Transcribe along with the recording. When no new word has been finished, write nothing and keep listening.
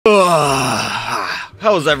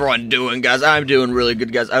How's everyone doing, guys? I'm doing really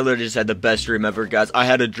good, guys. I literally just had the best dream ever, guys. I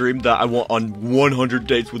had a dream that I went on 100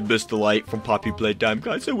 dates with Mr. Light from Poppy Playtime,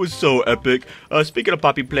 guys. It was so epic. Speaking of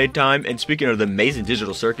Poppy Playtime and speaking of the amazing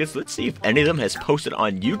digital circuits, let's see if any of them has posted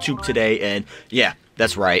on YouTube today. And yeah,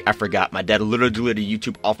 that's right. I forgot. My dad literally deleted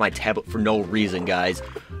YouTube off my tablet for no reason, guys.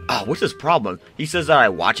 What's his problem? He says that I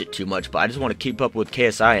watch it too much, but I just want to keep up with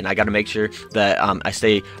KSI, and I got to make sure that I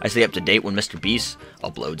stay up to date when Mr. Beast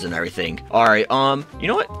uploads and everything. All right, you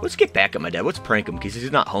know what? Let's get back at my dad. Let's prank him because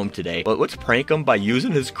he's not home today. But let's prank him by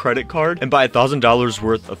using his credit card and buy $1,000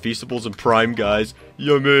 worth of Feastables and Prime, guys.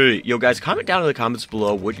 Yummy! Yo, guys, comment down in the comments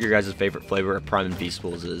below what your guys' favorite flavor of Prime and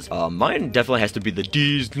Feastables is. Mine definitely has to be the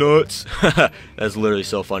D's nuts. That's literally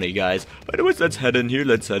so funny, guys. But anyways, let's head in here.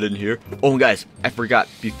 Let's head in here. Oh, guys, I forgot.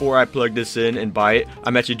 Before I plug this in and buy it,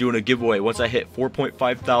 I'm actually doing a giveaway. Once I hit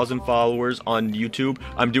 4.5 thousand followers on YouTube,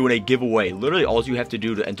 I'm doing a giveaway. Literally, all you have to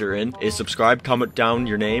do to enter in is subscribe, comment down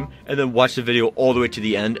your name, and then watch the video all the way to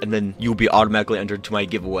the end, and then you'll be automatically entered to my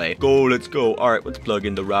giveaway. Let's go. All right, let's plug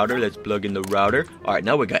in the router. Let's plug in the router. All right,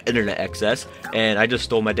 now we got internet access, and I just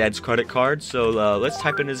stole my dad's credit card, so let's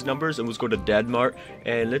type in his numbers, and let's go to Dadmart,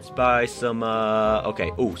 and let's buy some,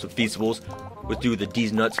 some Feastables. Let's do the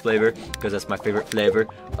D's Nuts flavor, because that's my favorite flavor.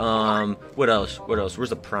 What else? Where's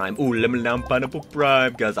the Prime? Ooh, lemon lime pineapple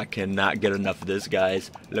Prime. Guys, I cannot get enough of this,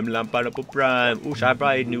 guys. Lemon lime pineapple Prime. Ooh, should I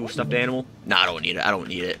buy a new stuffed animal? Nah, I don't need it. I don't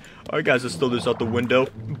need it. Alright, guys, let's throw this out the window.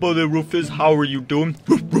 Bully Rufus, how are you doing?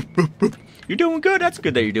 You're doing good? That's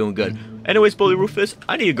good that you're doing good. Anyways, Bully Rufus,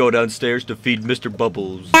 I need to go downstairs to feed Mr.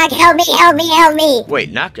 Bubbles. Knock, help me, help me, help me.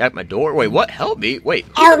 Wait, knock at my door? Wait, what? Help me? Wait,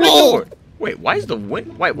 help me. Door. Wait, why is there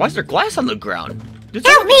glass on the ground?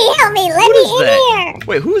 Help me, let me in here.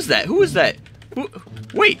 Wait, who is that? Who is that?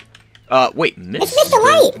 Wait, It's Mr.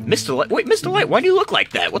 Light. Mr. Light, wait, Mr. Light, why do you look like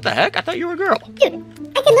that? What the heck? I thought you were a girl. Dude,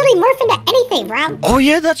 I can literally morph into anything, bro. Oh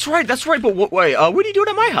yeah, that's right, but what are you doing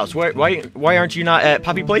at my house? Why aren't you not at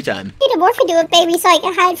Poppy Playtime? I need to morph into a baby so I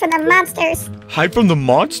can hide from the monsters. Hide from the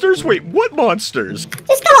monsters? Wait, what monsters?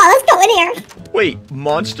 Just come on, let's go in here. Wait,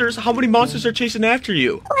 monsters? How many monsters are chasing after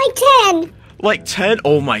you? Like 10. Like 10?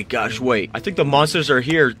 Oh my gosh, wait. I think the monsters are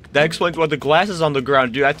here. That explains why the glass is on the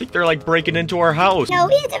ground, dude. I think they're like breaking into our house. No,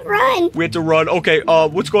 we have to run. We have to run. Okay,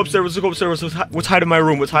 let's go upstairs. Let's hide in my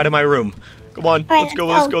room. Come on, right, let's go.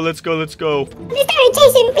 They started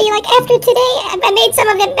chasing me like after today. I made some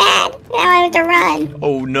of them mad. Now I have to run.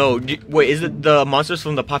 Oh no. Wait, is it the monsters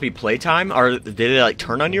from the Poppy Playtime? Or did they like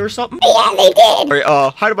turn on you or something? Yeah, they did.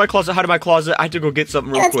 Alright, hide in my closet. I have to go get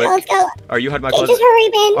something real quick. Let's go. Are you hide in my closet? Just hurry,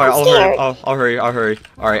 man. Alright, I'll hurry.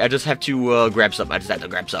 Alright, I just have to grab something.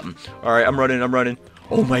 Alright, I'm running.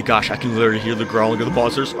 Oh my gosh, I can literally hear the growling of the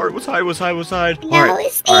monsters. Alright, let's hide. No,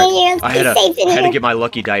 Alright, stay here. I had to get my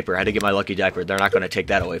lucky diaper. They're not going to take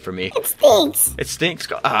that away from me. It stinks. It stinks?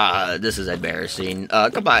 This is embarrassing.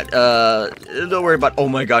 Come on. Don't worry about... Oh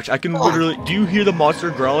my gosh, I can literally... Do you hear the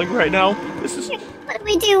monster growling right now? This is... What do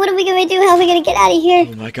we do? What are we gonna do? How are we gonna get out of here?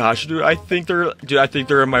 Oh my gosh, dude, I think they're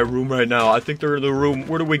in my room right now. I think they're in the room.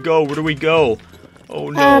 Where do we go? Oh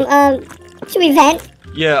no. Should we vent?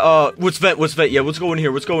 Yeah, let's vent. Yeah, let's go in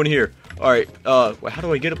here. Alright, wait, how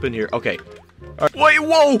do I get up in here? Okay. Alright. Wait,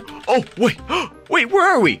 whoa! Oh, wait. Wait,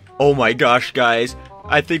 where are we? Oh my gosh, guys.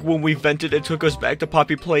 I think when we vented, it took us back to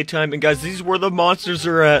Poppy Playtime. And guys, these is where the monsters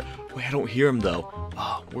are at. Wait, I don't hear them, though.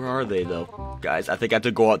 Oh, where are they, though? Guys, I think I have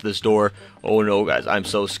to go out this door. Oh no, guys, I'm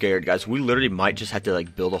so scared, guys. We literally might just have to,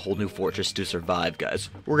 like, build a whole new fortress to survive, guys.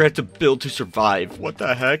 We're gonna have to build to survive. What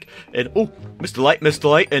the heck? And, oh, Mr. Light,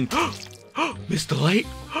 and... Mr. Light?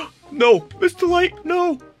 No, Mr. Light,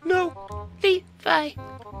 no. Levi.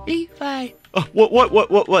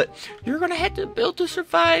 What? You're gonna have to build to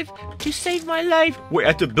survive to save my life. Wait, I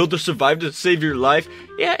have to build to survive to save your life?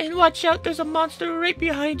 Yeah, and watch out, there's a monster right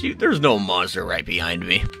behind you. There's no monster right behind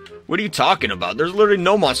me. What are you talking about? There's literally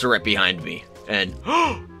no monster right behind me. And,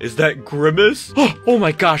 is that Grimace? Oh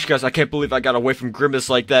my gosh, guys, I can't believe I got away from Grimace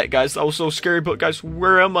like that, guys. That was so scary, but guys,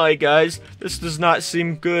 where am I, guys? This does not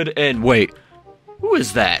seem good. And wait, who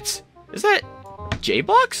is that? Is that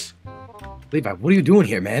J-Box? Levi, what are you doing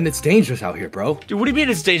here, man? It's dangerous out here, bro. Dude, what do you mean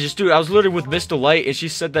it's dangerous? Dude, I was literally with Mr. Light, and she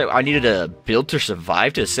said that I needed to build to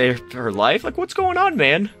survive to save her life? Like, what's going on,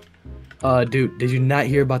 man? Dude, did you not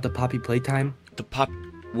hear about the Poppy Playtime?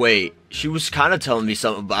 Wait, she was kind of telling me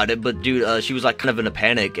something about it, but dude, she was like kind of in a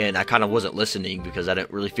panic, and I kind of wasn't listening because I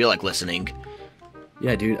didn't really feel like listening.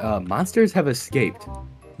 Yeah, dude, monsters have escaped.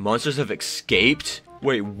 Monsters have escaped?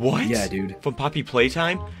 Wait, what? Yeah, dude. From Poppy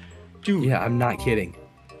Playtime? Dude. Yeah, I'm not kidding.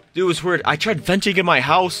 Dude, it was weird. I tried venting in my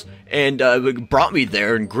house, and it brought me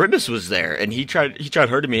there, and Grimace was there, and he tried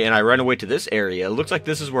hurting me, and I ran away to this area. It looks like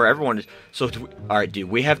this is where everyone is. So, all right, dude,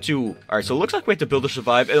 we have to. All right, so it looks like we have to build to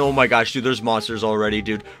survive. And oh my gosh, dude, there's monsters already,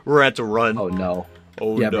 dude. We're gonna have to run. Oh no.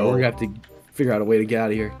 Oh yeah, no. but we're gonna have to figure out a way to get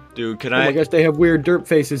out of here. Dude, can Oh my gosh, they have weird dirt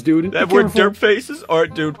faces, dude. They have weird dirt faces. All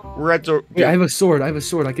right, dude, we're at to. Yeah, I have a sword. I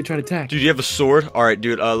can try to attack. Dude, you have a sword? All right,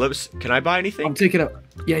 dude. Can I buy anything? I'm taking up.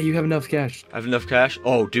 Yeah, you have enough cash. I have enough cash.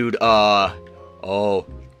 Oh, dude. Oh,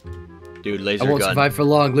 dude, laser gun. I won't survive for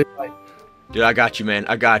long, Levi. Dude, I got you, man.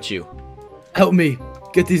 I got you. Help me.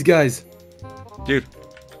 Get these guys. Dude.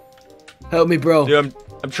 Help me, bro. Dude,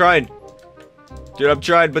 I'm trying. Dude, I'm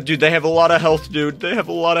trying, but dude, they have a lot of health, dude. They have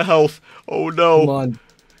a lot of health. Oh no. Come on.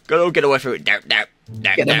 Go get away from it. Get him,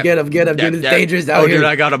 dude. It's dangerous out here. Oh, dude,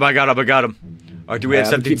 I got him. All right, dude, we had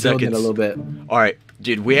 17 seconds. A little bit. All right,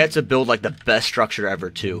 dude, we had to build like the best structure ever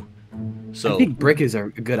too. So I think brick is a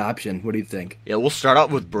good option. What do you think? Yeah, we'll start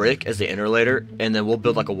out with brick as the inner layer, and then we'll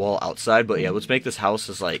build like a wall outside. But yeah, let's make this house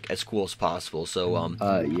as cool as possible. So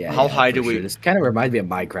yeah. How high do we? Sure. This kind of reminds me of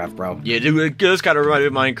Minecraft, bro. Yeah, dude, it does kind of remind me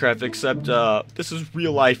of Minecraft, except this is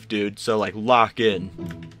real life, dude. So like lock in.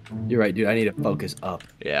 You're right, dude. I need to focus up.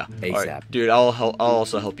 Yeah. ASAP. All right, dude, I'll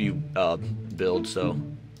also help you build. So.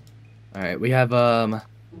 All right, we have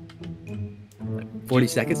 40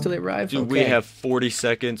 seconds till they arrive. Dude, okay. we have 40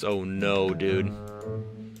 seconds. Oh no, dude.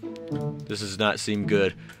 This does not seem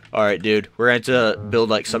good. All right, dude. We're going to build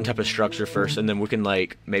like some type of structure first, and then we can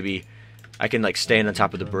like maybe I can like stand on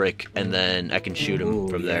top of the brick, and then I can shoot him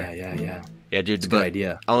from there. Yeah. Yeah, dude. That's a good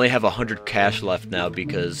idea. I only have 100 cash left now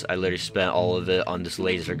because I literally spent all of it on this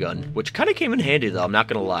laser gun, which kind of came in handy though. I'm not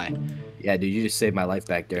gonna lie. Yeah, dude. You just saved my life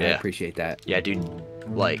back there. Yeah. I appreciate that. Yeah, dude.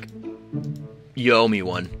 Like, you owe me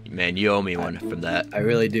one, man. You owe me one from that. I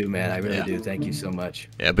really do, man. I really do. Thank you so much.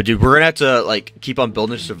 Yeah, but dude, we're gonna have to like keep on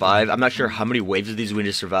building to survive. I'm not sure how many waves of these we need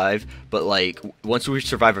to survive, but like once we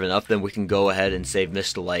survive enough, then we can go ahead and save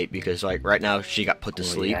Miss Delight because like right now she got put to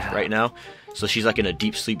sleep right now, so she's like in a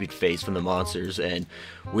deep sleeping phase from the monsters, and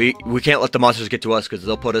we can't let the monsters get to us because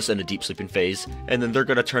they'll put us in a deep sleeping phase, and then they're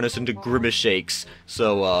gonna turn us into Grimace shakes.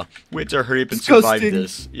 So we have to hurry up and survive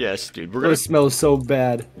this. Yes, dude, we're gonna smell so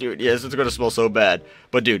bad, dude. Yes, it's gonna smell so bad.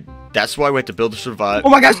 But dude, that's why we have to build to survive. Oh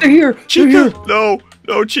my gosh, they're here! Chica! No,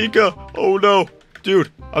 Chica! Oh no!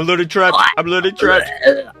 Dude, I'm literally trapped. I'm literally trapped.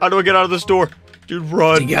 How do I get out of this door? Dude,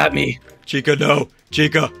 run! She got me. Chica, no!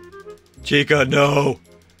 Chica, no!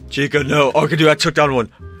 Chica, no! Oh, dude, I took down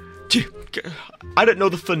one. I didn't know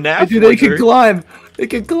the FNAF. Dude, they can climb. They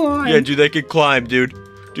can climb. Yeah, dude, they can climb, dude.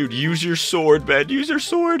 Dude, use your sword, man. Use your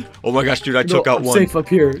sword. Oh my gosh, dude, I took out one. I'm safe up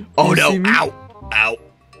here. Oh no! Ow!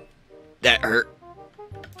 That hurt.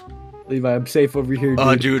 Levi, I'm safe over here, dude.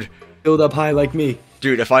 Oh, dude. Build up high like me.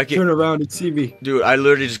 Dude, if I get... Turn around and see me. Dude, I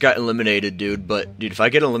literally just got eliminated, dude. But, dude, if I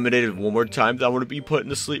get eliminated one more time, I want to be put in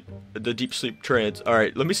the deep sleep trance.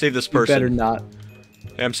 Alright, let me save this person. You better not.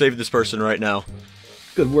 Hey, I'm saving this person right now.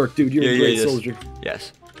 Good work, dude. You're a great soldier.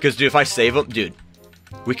 Yes. Because, dude, if I save him, dude,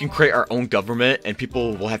 we can create our own government, and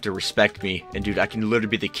people will have to respect me. And, dude, I can literally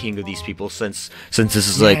be the king of these people since this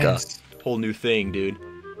is like a whole new thing, dude.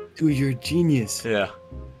 Dude, you're a genius. Yeah.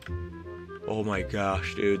 Oh my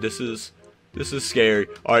gosh, dude, this is scary.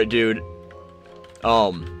 All right, dude.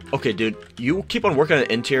 Okay, dude, you keep on working on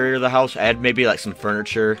the interior of the house. Add maybe like some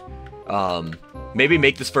furniture. Maybe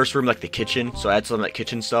make this first room like the kitchen. So add some like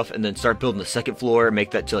kitchen stuff, and then start building the second floor.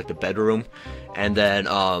 Make that to like the bedroom, and then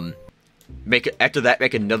after that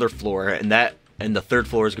make another floor, and the third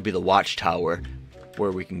floor is gonna be the watchtower,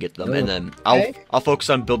 where we can get them. And then I'll focus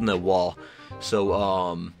on building a wall.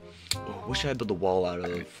 So what should I build the wall out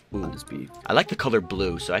of? Ooh, I like the color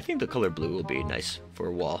blue, so I think the color blue will be nice for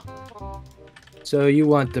a wall. So you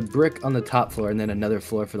want the brick on the top floor and then another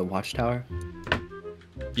floor for the watchtower?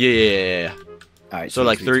 Yeah. All right. So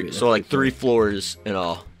three floors in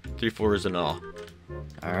all. 3 floors in all.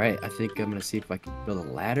 All right. I think I'm gonna see if I can build a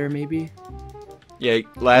ladder, maybe. Yeah,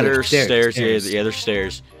 ladder, stairs. Stairs. Yeah, there's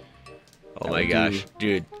stairs. Oh my gosh,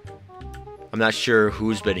 dude. I'm not sure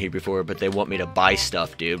who's been here before, but they want me to buy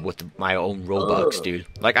stuff, dude, with my own Robux, dude.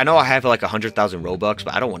 Like, I know I have like 100,000 Robux,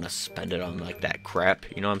 but I don't want to spend it on like that crap.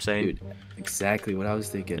 You know what I'm saying? Dude, exactly what I was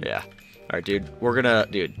thinking. Yeah. All right, dude. We're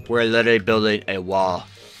literally building a wall,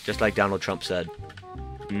 just like Donald Trump said.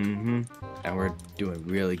 Mm-hmm. And we're doing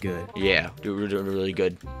really good. Yeah, dude, we're doing really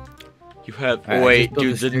good. You have... Right, wait,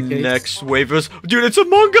 dude, the next wave is... Dude, it's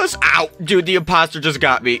Among Us! Ow! Dude, the imposter just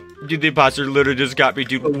got me. Dude, the imposter literally just got me.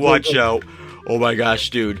 Dude, watch out. Oh my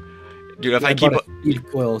gosh, dude. Dude, if I keep... speed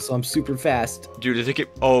coil, so I'm super fast. Dude, if they keep...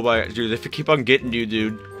 Oh my... Dude, if they keep on getting you,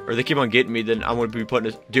 dude. or they keep on getting me, then I'm gonna be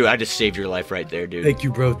putting this. Dude, I just saved your life right there, dude. Thank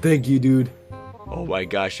you, bro. Thank you, dude. Oh my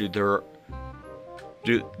gosh, dude,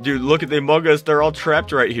 dude, look at the Among Us. They're all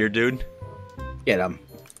trapped right here, dude. Get them.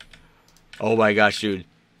 Oh my gosh, dude.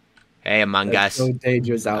 Hey, Among Us. So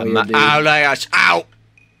dangerous out here, dude. Oh my gosh, ow!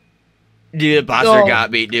 Dude, the imposter got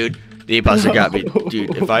me, dude. The imposter got me,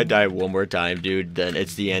 dude. If I die one more time, dude, then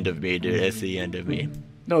it's the end of me, dude. It's the end of me.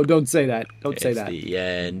 No, don't say that. Don't say that. It's the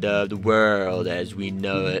end of the world as we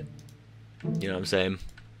know it. You know what I'm saying?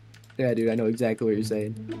 Yeah, dude, I know exactly what you're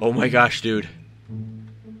saying. Oh my gosh, dude.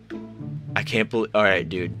 I can't believe. All right,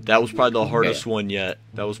 dude. That was probably the hardest one yet.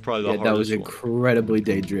 That was probably the hardest one. That was incredibly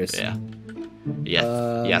dangerous. Yeah.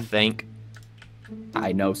 Yeah. Yeah. Think.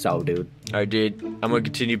 I know so, dude. All right, dude. I'm gonna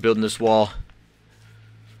continue building this wall.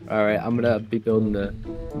 All right, I'm gonna be building the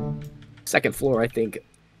second floor, I think.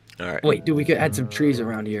 All right. Wait, dude, we could add some trees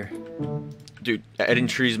around here. Dude, adding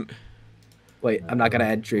trees. Wait, I'm not gonna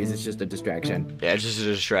add trees. It's just a distraction. Yeah, it's just a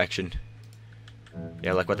distraction.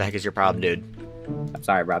 Yeah, like what the heck is your problem, dude? I'm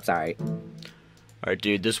sorry, bro. I'm sorry. Alright,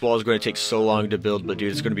 dude, this wall is going to take so long to build, but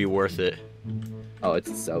dude, it's going to be worth it. Oh,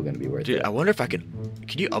 it's so gonna be worth it. Dude, I wonder if I can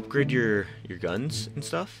you upgrade your guns and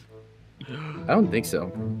stuff? I don't think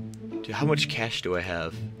so. Dude, how much cash do I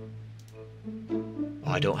have?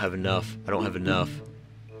 Oh, I don't have enough. I don't have enough.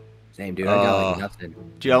 Same, dude. I got like nothing.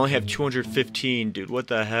 Dude, I only have 215, dude. What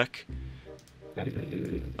the heck?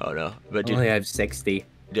 Oh no, but dude, I only have 60.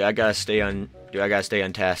 Dude, I gotta stay on. Dude, I gotta stay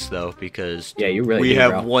on task though because yeah, you really. We do,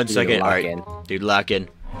 have bro. 1 second. All right, dude, lock in.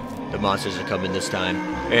 The monsters are coming this time.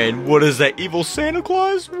 And what is that? Evil Santa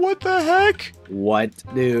Claus? What the heck? What,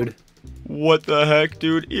 dude? What the heck,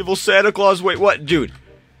 dude? Evil Santa Claus? Wait, what, dude?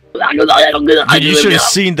 Dude, you should have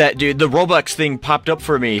seen that, dude. The Robux thing popped up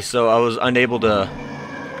for me, so I was unable to.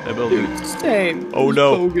 Dude, same. Oh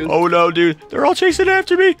no! Bogus. Oh no, dude! They're all chasing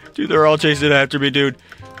after me, dude. They're all chasing after me, dude.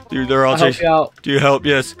 Dude, they're all chasing. Help you out. Dude, help!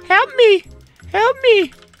 Yes, help me! Help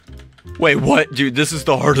me! Wait, what, dude? This is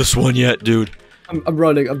the hardest one yet, dude. I'm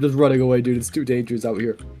running. I'm just running away, dude. It's too dangerous out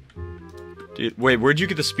here. Dude, wait, where'd you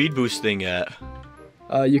get the speed boost thing at?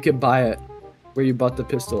 You can buy it where you bought the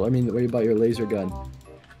pistol. I mean, where you bought your laser gun.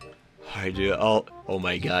 Alright, dude. Oh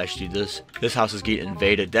my gosh, dude. This house is getting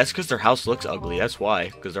invaded. That's because their house looks ugly. That's why.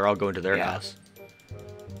 Because they're all going to their house.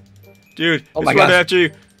 Dude, oh it's my running gosh. after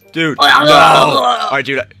you. Dude, no. Alright,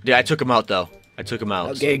 dude. I took him out, though. I took him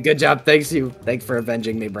out. Okay, good job. Thanks for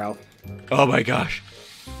avenging me, bro. Oh my gosh.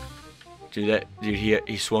 Dude,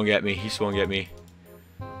 he swung at me. He swung at me.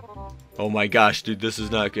 Oh my gosh, dude. This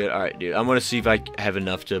is not good. Alright, dude. I'm going to see if I have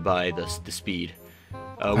enough to buy the speed.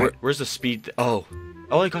 Where's the speed? Oh,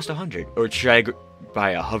 it only cost 100. Or should I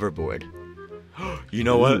buy a hoverboard? You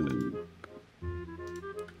know what?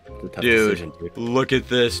 Dude, look at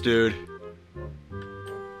this, dude.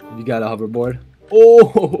 You got a hoverboard?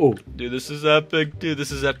 Oh! Dude, this is epic. Dude,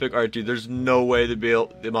 this is epic. Alright, dude, there's no way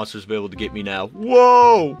the monsters will be able to get me now.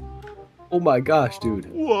 Whoa! Oh my gosh, dude.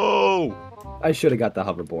 Whoa! I should have got the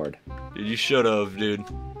hoverboard. Dude, you should have, dude.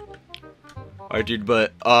 Alright, dude,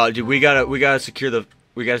 but dude, we gotta secure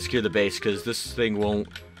the base because this thing won't.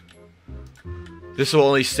 This will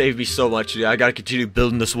only save me so much, dude. I gotta continue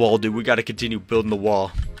building this wall, dude. We gotta continue building the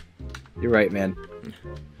wall. You're right, man.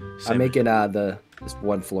 I'm making this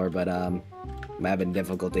one floor, but I'm having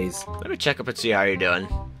difficulties. Let me check up and see how you're doing.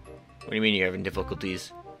 What do you mean you're having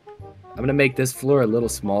difficulties? I'm gonna make this floor a little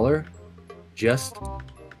smaller, just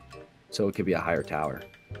so it could be a higher tower.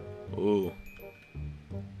 Ooh.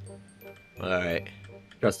 Alright.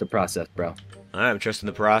 Trust the process, bro. I'm trusting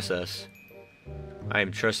the process. I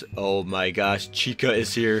am trusting. Oh my gosh, Chica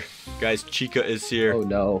is here. Guys, Chica is here. Oh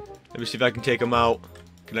no. Let me see if I can take him out.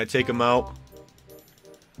 Can I take him out?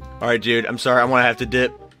 Alright, dude. I'm sorry. I'm gonna have to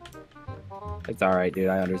dip. It's alright, dude.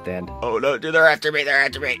 I understand. Oh no, dude. They're after me. They're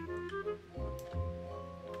after me.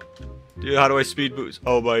 Dude, how do I speed boost?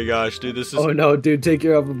 Oh my gosh, dude. This is. Oh no, dude. Take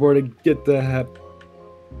your hoverboard and get the heck.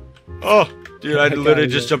 Oh, dude. I literally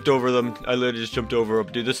just jumped over them. I literally just jumped over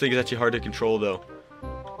them. Dude, this thing is actually hard to control, though.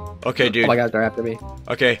 Okay, dude. Oh my gosh, they're after me.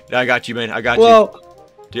 Okay, I got you, man. I got Whoa. you.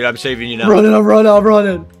 Dude, I'm saving you now. I'm running.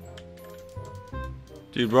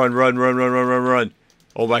 Dude, run.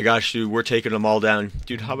 Oh my gosh, dude, we're taking them all down.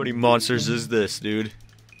 Dude, how many monsters is this, dude?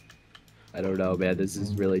 I don't know, man. This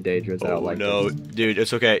is really dangerous. I don't like this. Dude,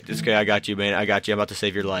 it's okay. It's okay. I got you, man. I got you. I'm about to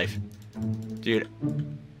save your life. Dude,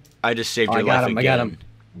 I just saved your life again. I got him.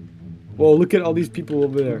 Whoa, look at all these people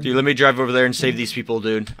over there. Dude, let me drive over there and save these people,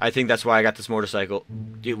 dude. I think that's why I got this motorcycle.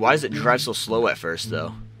 Dude, why does it drive so slow at first,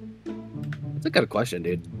 though? That's a good question,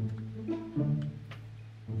 dude.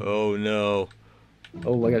 Oh, no.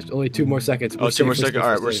 Oh my gosh, only 2 more seconds. Oh, 2 more seconds.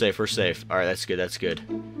 Alright, we're safe. We're safe. Alright, that's good. That's good.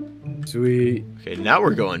 Sweet. Okay, now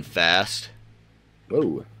we're going fast.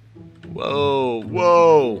 Whoa. Whoa,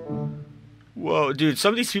 whoa. Whoa, dude,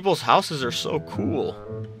 some of these people's houses are so cool.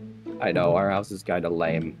 I know, our house is kind of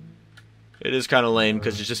lame. It is kind of lame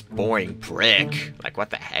because it's just boring brick. Like, what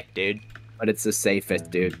the heck, dude? But it's the safest,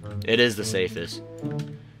 dude. It is the safest.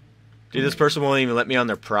 Dude, this person won't even let me on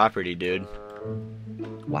their property, dude.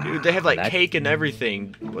 Wow. Dude, they have, like, cake and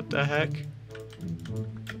everything. What the heck?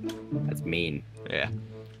 That's mean. Yeah.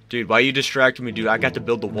 Dude, why you distracting me, dude? I got to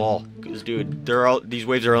build the wall. Because, dude, these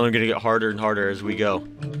waves are only going to get harder and harder as we go.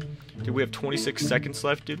 Dude, we have 26 seconds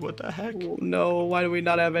left, dude. What the heck? Oh, no, why do we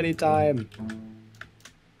not have any time?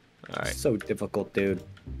 Alright. So difficult, dude.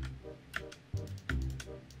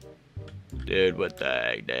 Dude, what the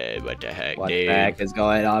heck, dude? What the heck, What dude? the heck is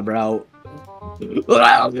going on, bro?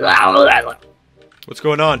 What's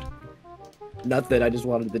going on? Nothing, I just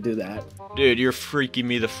wanted to do that. Dude, you're freaking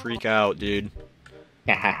me the freak out, dude.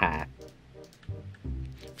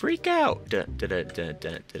 Freak out.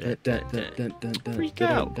 Freak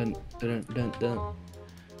out.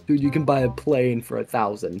 Dude, you can buy a plane for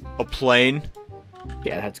 1,000. A plane?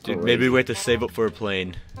 Yeah, that's Dude, crazy. maybe we have to save up for a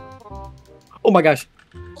plane. Oh my gosh.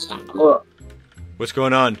 What's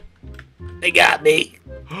going on? They got me.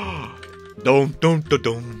 Dome, dome, dome,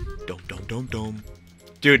 dome, dome, dome, dome, dome.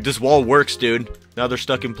 Dude, this wall works, dude. Now they're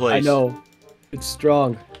stuck in place. I know. It's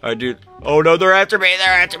strong. Alright, dude. Oh no, they're after me.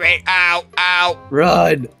 They're after me. Ow, ow.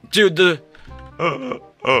 Run. Dude, dude, I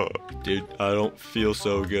don't feel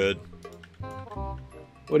so good.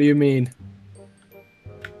 What do you mean?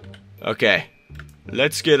 Okay.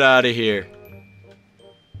 Let's get out of here.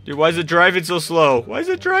 Dude, why is it driving so slow? Why is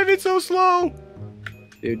it driving so slow?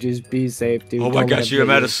 Dude, just be safe, dude. Oh my gosh, dude, I'm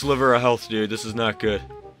at a sliver of health, dude. This is not good.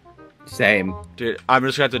 Same. Dude, I'm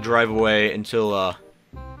just gonna have to drive away until, oh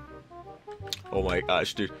my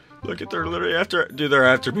gosh, dude. Look at, they're literally after, dude, they're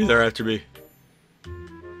after me, they're after me.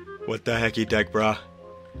 What the hecky deck, brah?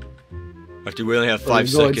 Dude, we only have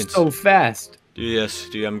 5 going seconds. so fast. Dude, yes,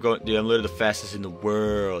 dude, I'm literally the fastest in the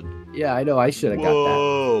world. Yeah, I know, I should have got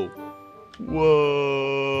Whoa.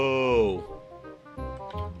 Whoa.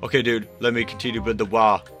 Okay, dude, let me continue to build the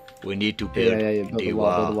wall. We need to that. build Yeah, build the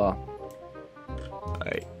wall, build the wall.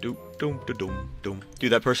 Alright, doom, doom, doom, doom.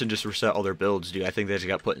 Dude, that person just reset all their builds, dude. I think they just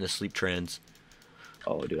got put in a sleep trance.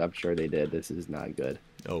 Oh, dude, I'm sure they did. This is not good.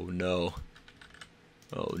 Oh, no.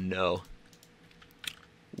 Oh, no.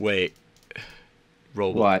 Wait.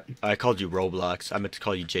 Roblox. What? I called you Roblox. I meant to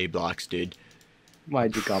call you J-Blocks, dude.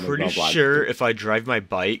 Why'd you call me Pretty Roblox? sure if I drive my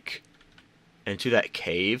bike into that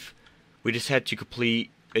cave, we just had to complete...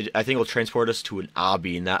 I think it'll transport us to an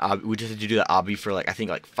obby, and that obby, we just had to do that obby for, like, I think,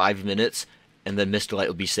 like 5 minutes, and then Mr. Light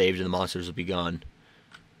will be saved and the monsters will be gone.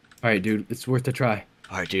 Alright, dude, it's worth a try.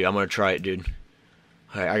 Alright, dude, I'm gonna try it, dude.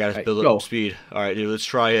 Alright, I gotta build go. up speed. Alright, dude, let's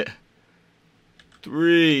try it.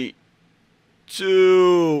 3,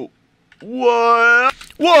 2, 1.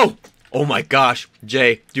 Whoa! Oh my gosh,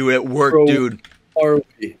 Jay, dude, it worked, Bro, dude. Are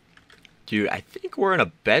we? Dude, I think we're in a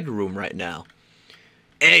bedroom right now.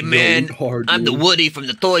 Hey, man, hard, I'm the dude. Woody from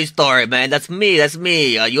the Toy Story, man. That's me, that's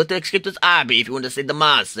me. You have to escape this obby if you want to save the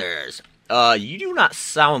monsters. You do not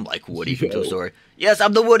sound like Woody from Toy Story. Yes,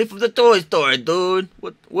 I'm the Woody from the Toy Story, dude.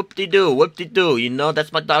 Whoop-de-doo, whoop-de-doo. You know,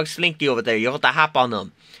 that's my dog Slinky over there. You have to hop on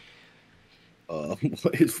him.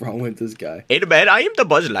 What is wrong with this guy? Hey, man, I am the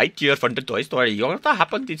Buzz Lightyear from the Toy Story. You have to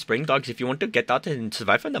hop on these spring dogs if you want to get out and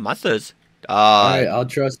survive from the monsters. Alright, I'll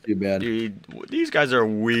trust you, man. Dude, these guys are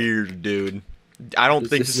weird, dude. I don't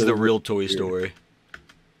think this is the real Toy Story.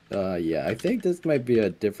 Yeah, I think this might be a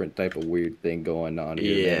different type of weird thing going on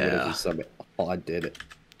here. Man. Yeah. This is something odd did it.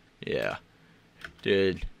 Yeah.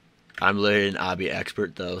 Dude, I'm literally an obby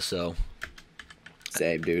expert, though, so...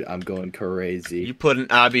 Same, dude. I'm going crazy. You put an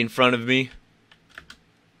obby in front of me,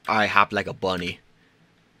 I hop like a bunny.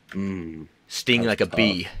 Sting like a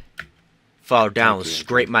bee. Fall down,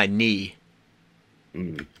 scrape my knee.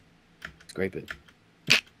 Scrape it.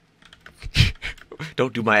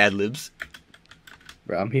 Don't do my ad-libs.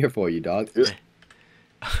 Bro, I'm here for you, dog.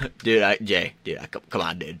 Dude, Jay, come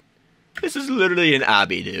on, dude. This is literally an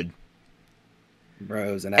obby, dude. Bro,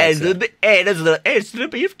 it was an It's accent. the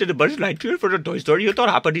beef to the Buzz Lightyear for the Toy Story. You don't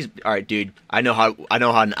hop on these. All right, dude. I know how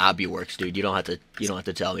an obby works, dude. You don't have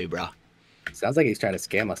to tell me, bro. Sounds like he's trying to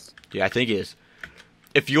scam us. Yeah, I think he is.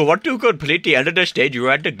 If you want to complete the end of the stage, you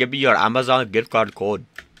have to give me your Amazon gift card code.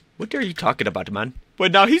 What are you talking about, man?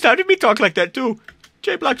 Wait, now he's having me talk like that too.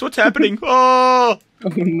 J-Blocks, what's happening? Oh! Oh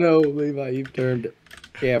no, Levi, you've turned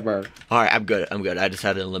camera. All right, I'm good. I just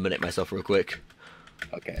had to eliminate myself real quick.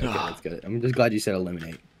 Okay, that's good. I'm just glad you said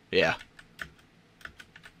eliminate. Yeah.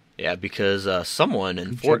 Yeah, because someone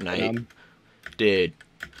in Fortnite did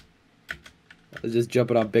I was just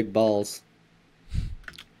jumping on big balls.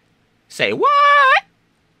 Say what?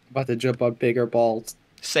 About to jump on bigger balls.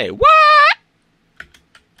 Say what?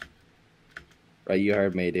 Right, you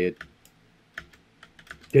heard me, dude.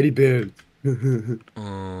 Teddy bears.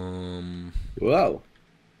 Whoa.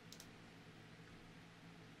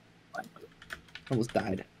 Almost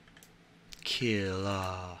died.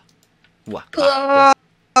 Killer. What? Oh!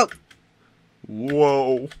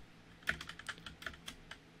 Whoa.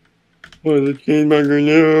 What is a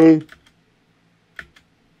cheeseburger now?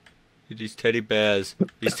 These teddy bears.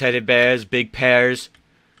 These teddy bears, big pears.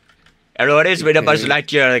 Hello, it is me, the Buzz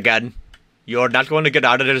Lightyear again. You're not going to get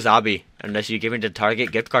out of this hobby unless you give me the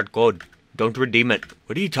Target gift card code. Don't redeem it.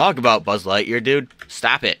 What are you talking about, Buzz Lightyear, dude?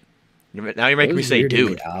 Stop it. Now you're making me say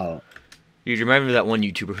dude. You remind me of that one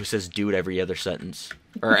YouTuber who says dude every other sentence.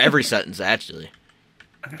 Or every sentence, actually.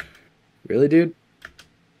 Really, dude?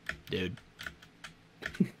 Dude.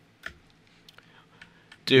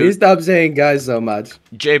 Please stop saying guys so much.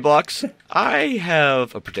 J-Blocks, I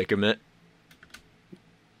have a predicament.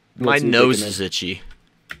 My nose is itchy.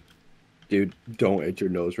 Dude, don't itch your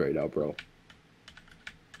nose right now, bro.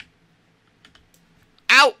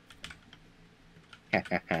 Ow!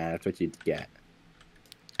 That's what you get.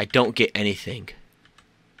 I don't get anything.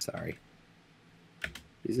 Sorry.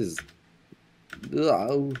 This is...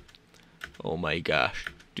 Oh. Oh my gosh.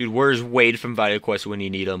 Dude, where's Wade from VideoQuest when you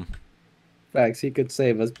need him? Facts, he could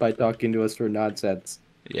save us by talking to us for nonsense.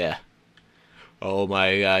 Yeah. Oh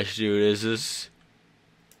my gosh, dude, is this...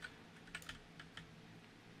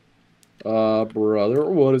 Brother,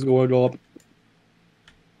 what is going on?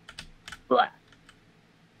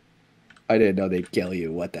 I didn't know they'd kill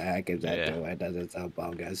you. What the heck is that doing? That doesn't sound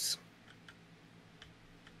bogus.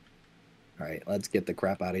 Alright, let's get the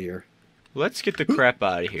crap out of here. Let's get the crap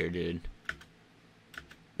out of here, dude.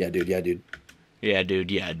 Yeah, dude, yeah, dude. Yeah,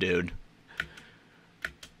 dude, yeah, dude.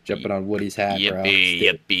 Jumping on Woody's hat, bro.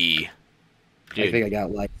 Yippee. Dude. I think I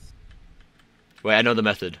got lights. Wait, I know the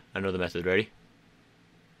method. Ready?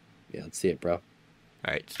 Yeah, let's see it, bro.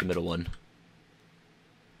 Alright, it's the middle one.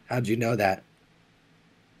 How'd you know that?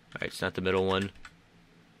 Alright, it's not the middle one.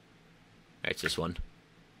 Alright, it's this one.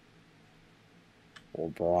 Oh,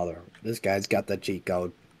 brother. This guy's got the cheat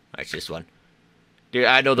code. Alright, it's this one. Dude,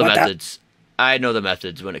 I know the methods. I know the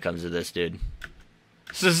methods when it comes to this, dude.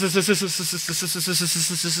 Snake.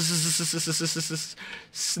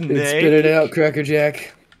 Spit it out, Cracker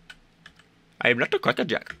Jack. I am not a Cracker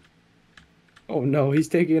Jack. Oh no, he's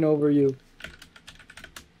taking over you.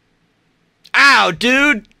 Ow,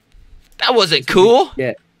 dude! That wasn't cool.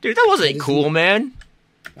 Yeah. Dude, that wasn't cool, man.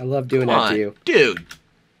 I love doing that to you. Dude.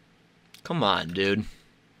 Come on, dude.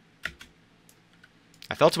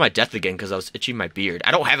 I fell to my death again because I was itching my beard.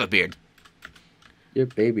 I don't have a beard. You're a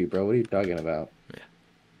baby, bro. What are you talking about? Yeah.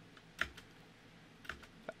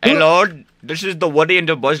 Hey, Lord. This is the Woody and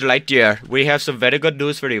the Buzz Lightyear. We have some very good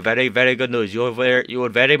news for you. Very, very good news. You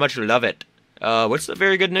would very much love it. What's the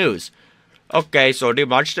very good news? Okay, so the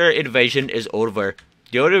monster invasion is over.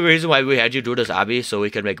 The only reason why we had you do this hobby is so we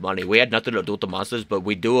can make money. We had nothing to do with the monsters, but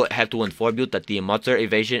we do have to inform you that the monster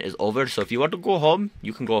invasion is over. So if you want to go home,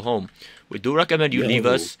 you can go home. We do recommend you leave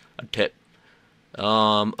us a tip.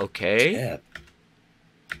 Okay. Yeah.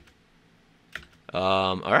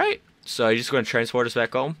 Alright. So you're just going to transport us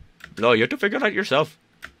back home? No, you have to figure it out yourself.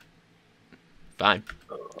 Fine.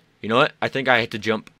 You know what? I think I had to jump.